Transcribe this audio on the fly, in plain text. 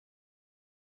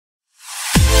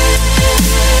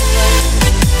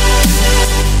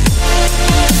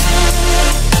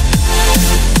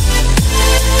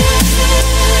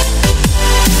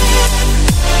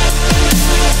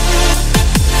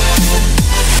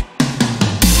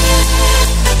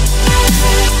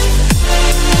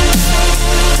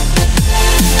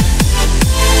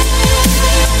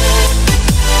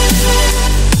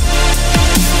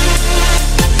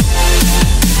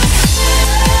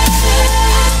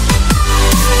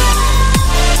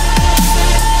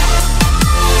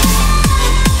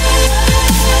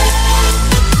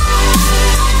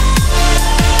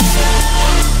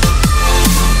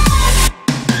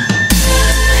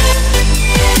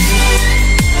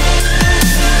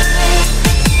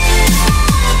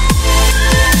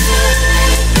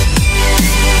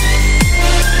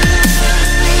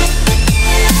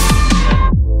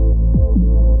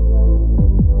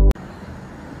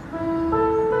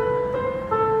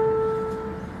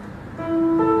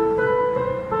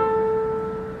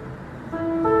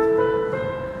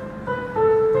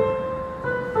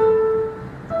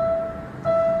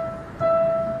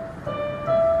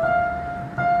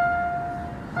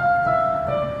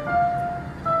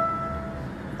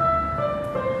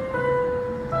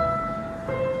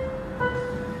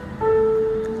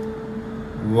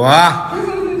वाह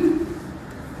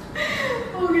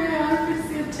हो गया यार, फिर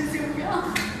से अच्छे से हो गया।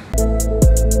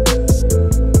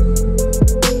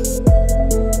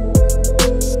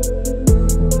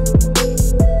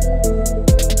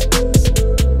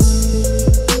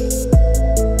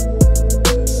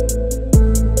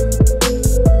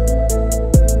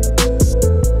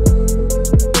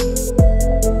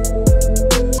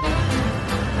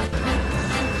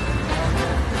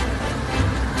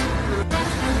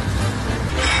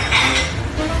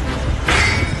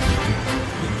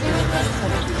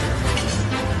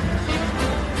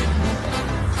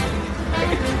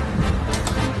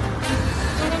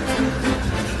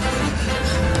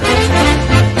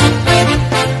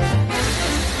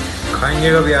 खाएंगे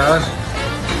कब यार,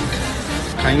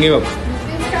 खाएंगे कब?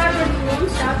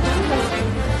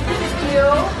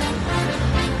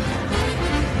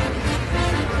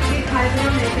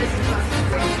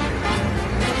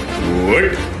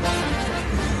 What?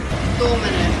 2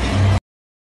 मिनट।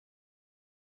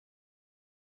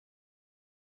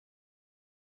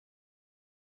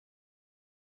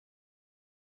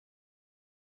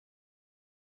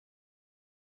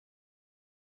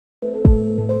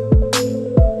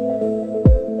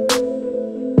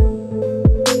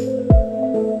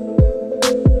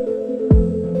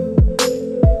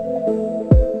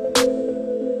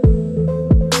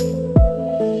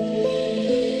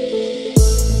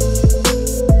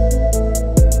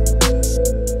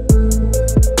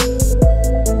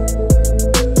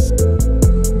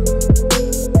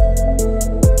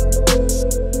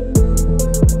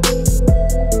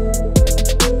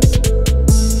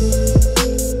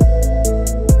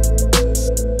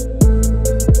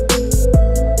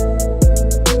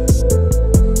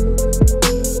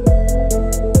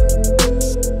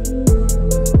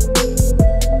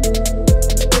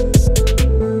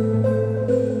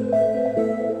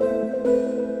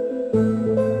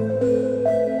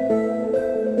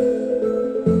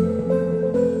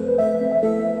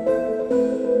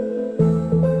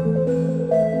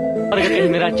 अगर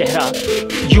मेरा चेहरा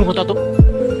यूं होता तो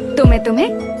मैं तुम्हें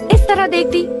इस तरह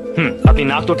देखती। अपनी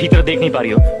नाक तो ठीक तरह देख नहीं पा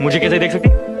रही हो, मुझे कैसे देख सकती?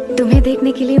 तुम्हें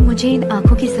देखने के लिए मुझे इन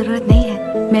आँखों की जरूरत नहीं है,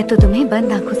 मैं तो तुम्हें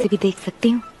बंद आँखों से भी देख सकती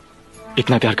हूँ।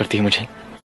 इतना प्यार करती है मुझे।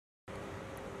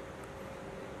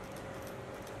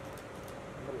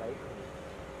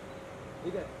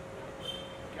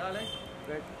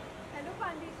 हेलो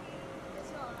पांडे जी,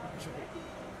 कैसे हो आप?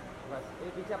 बस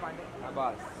एक पीछे पांडे,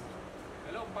 बस।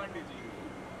 हेलो पांडे जी,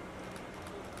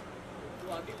 तो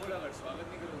आगे बोला अगर स्वागत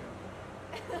नहीं करोगे।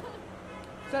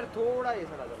 सर थोड़ा ये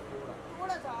सर थोड़ा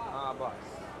थोड़ा सा। हाँ बस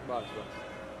बस बस।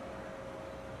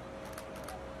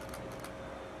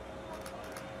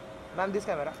 Ma'am this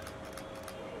camera.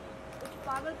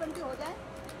 पागलपंती हो जाए।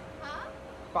 हाँ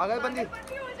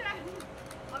पागलपंती हो जाए।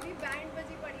 अभी बैंड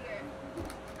बजी पड़ी है,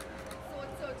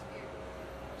 सोच के।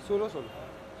 Solo solo.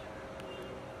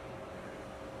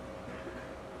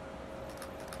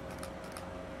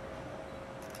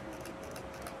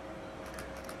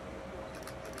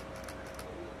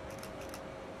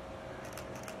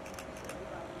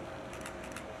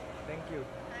 Thank you.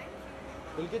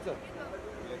 Pulkit sir.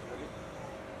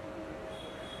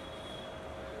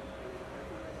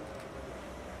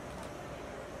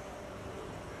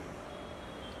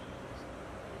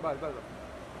 बस बस बस।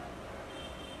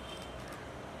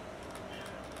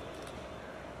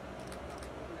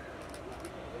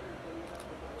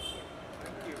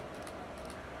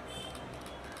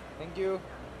 Thank you.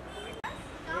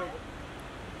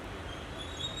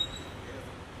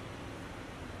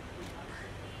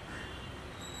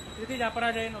 कृति जा पर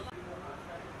आ जाए।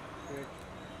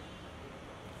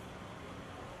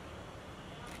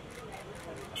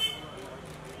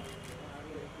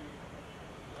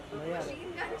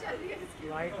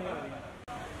 लाइट नहीं आ रही।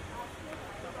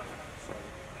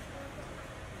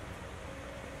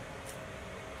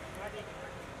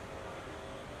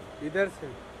 इधर से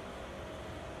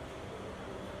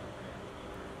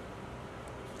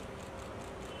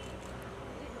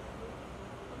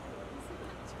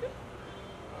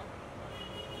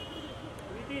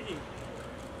कृति जी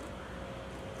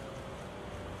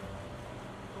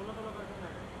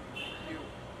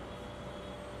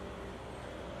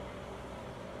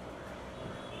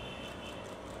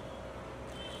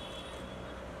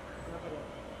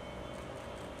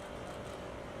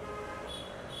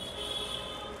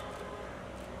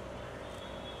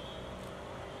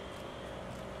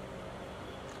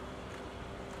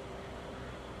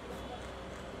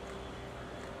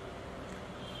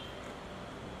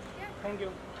थैंक यू।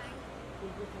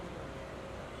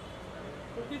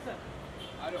 सर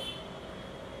आ जाओ।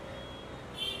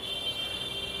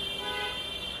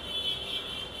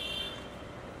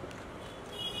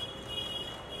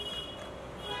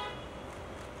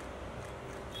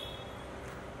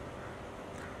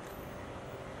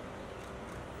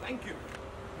 थैंक यू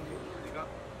दिखा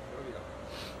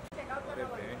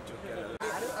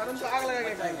अरुण तो आग लगा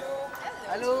के खाएंगे।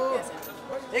 हेलो,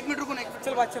 एक मिनट रुको ना, एक मिनट।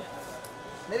 चल बात चल।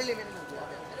 मेरे लिए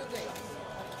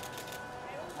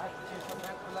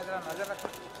लग रहा नजर रख।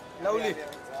 लवली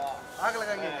आग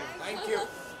लगाएंगे। Thank you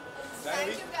Thank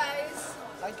you guys.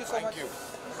 Thank you so much.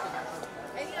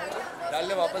 Any idea? डाल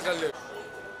ले वापस डाल ले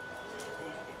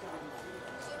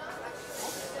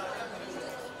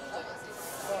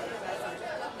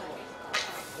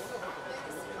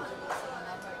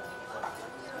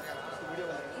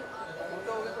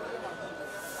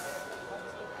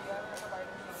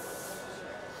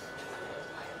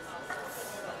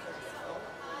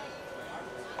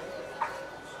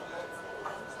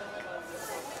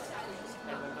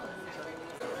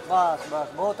बस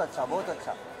बस, बहुत अच्छा, बहुत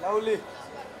अच्छा। Lovely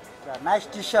nice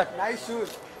T shirt. Nice shoes.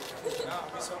 ना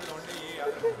अभी सब लौंडे ये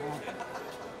याद रखो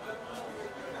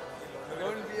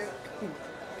डोंट बी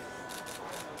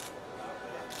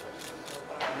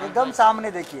एकदम सामने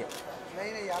देखिए।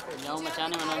 नहीं नहीं यहाँ पे जाओ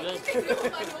मचाने मनोज मनोज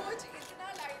इतना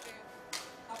लाइट है।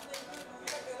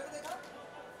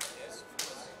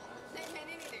 नहीं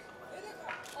मैंने नहीं देखा।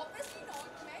 Obviously not.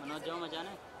 मैं मनोज जाओ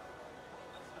मचाने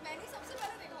मैंने सबसे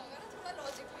पहले देखा होगा ना, थोड़ा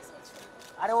लॉजिकली सोचो।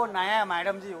 अरे वो नया है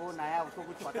मैडम जी, वो नया है, उसको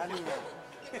कुछ पता नहीं है।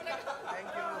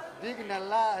 बिग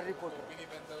नल्ला रिपोर्टर।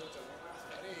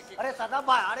 अरे सदा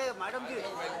भाई, अरे मैडम जी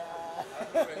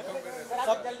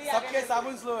सबके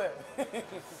साबुन स्लो है।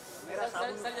 मेरा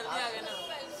साबुन जल्दी आ गए ना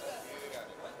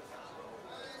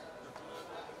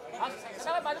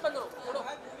सर बाजू बंद करो छोड़ो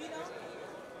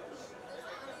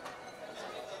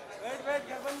वेट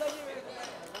खरबंदा जी वेट।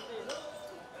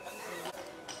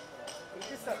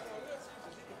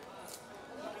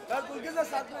 पुलकित सर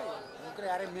साथ में रुक रहे,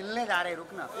 अरे मिलने जा रहे,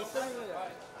 रुकना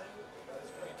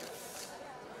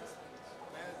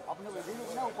अपने को इधर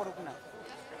रुकना, ऊपर रुकना।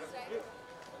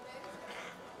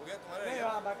 हो गया तुम्हारा नहीं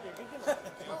वहाँ बाकी है, ठीक है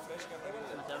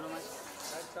ना? चलो मैं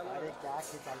अरे क्या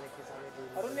खिंचाले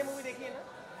अरुण ने मूवी देखी है ना?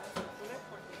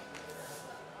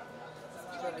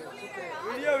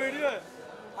 वीडियो वीडियो है।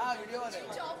 हाँ वीडियो वाले।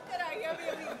 जॉब कराएंगे अभी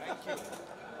अभी।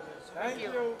 Thank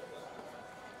you.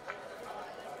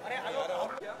 अरे हेलो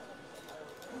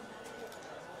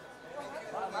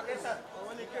सर,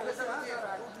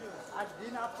 आज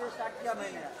दिन आपसे स्टार्ट किया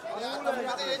मैंने।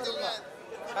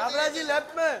 काबरा जी लेफ्ट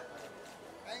में।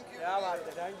 क्या बात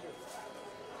है, थैंक यू।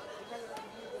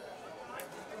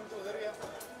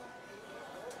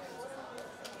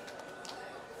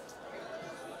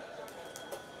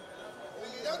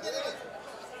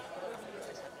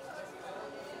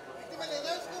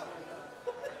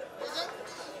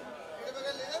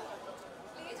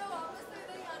 ले जाओ वापस, तो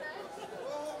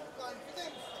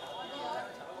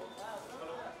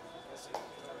इधर ही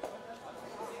आना है।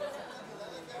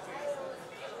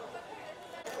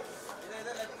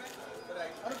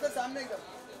 अरुण सर सामने एकदम।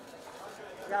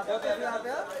 क्या बहुत अभी आ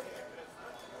गया।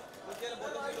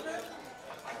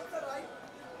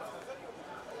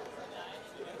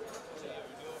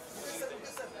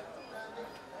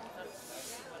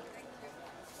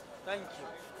 Thank you.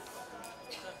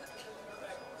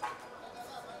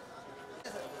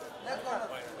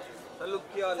 सर लुक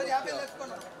किया, सर यहाँ पे लेफ्ट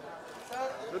कॉर्नर।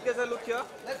 सर रुकिए सर, लुक किया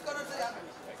लेफ्ट कॉर्नर सर, यहाँ पे।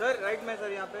 सर, राइट में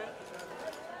सर, यहाँ पे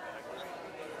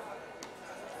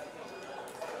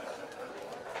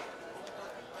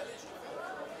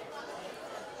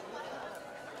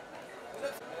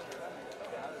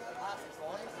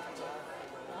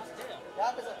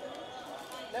यहाँ पे सर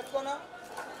लेफ्ट कॉर्नर।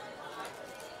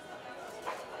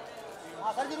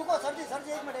 हाँ सर जी रुको, सर जी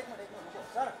एक मिनट रुको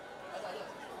सर।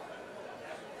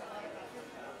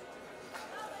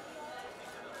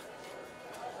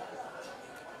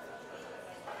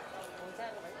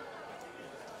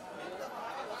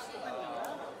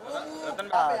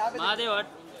 महादेव हट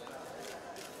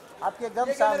आपके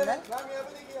एकदम सामने।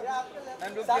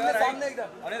 सामने सामने एकदम।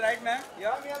 अरे राइट में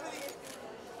या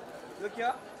लुक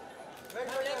किया।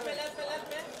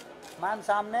 मैम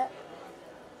सामने।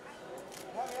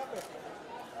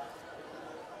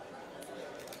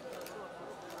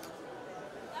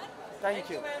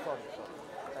 Thank you, sorry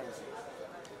thank you.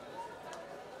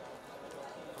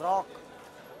 Rock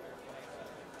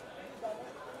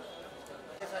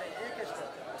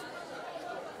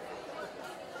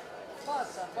बस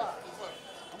सर, बस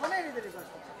हमने नहीं दे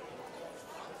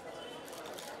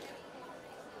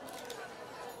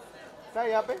सर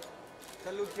यहाँ पे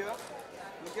सर, लुक किया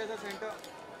सर, सेंटर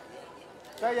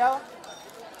सर यहाँ।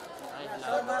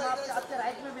 सर। मैम आपके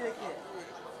राइट में भी देखिए।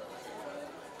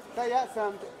 सर यहाँ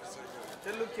सर,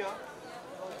 सर लुक किया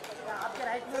आपके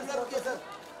राइट में सर।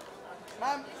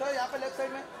 मैम सर यहाँ पे लेफ्ट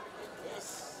साइड में।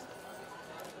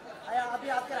 आया अभी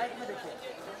आपके राइट में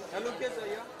देखिए चलो क्या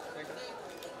चाहिए centre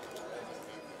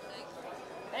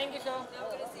thank you sir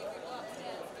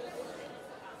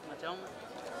मचाऊँ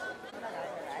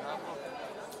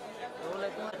role है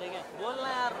तुम्हें ठीक है बोलना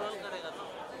यार रोल करेगा तो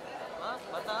हाँ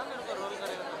बता मेरे को रोल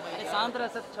करेगा तो मैं शांत रह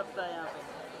सब छपता है यहाँ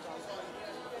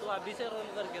पे तो अभी से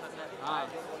रोल करके रखना है हाँ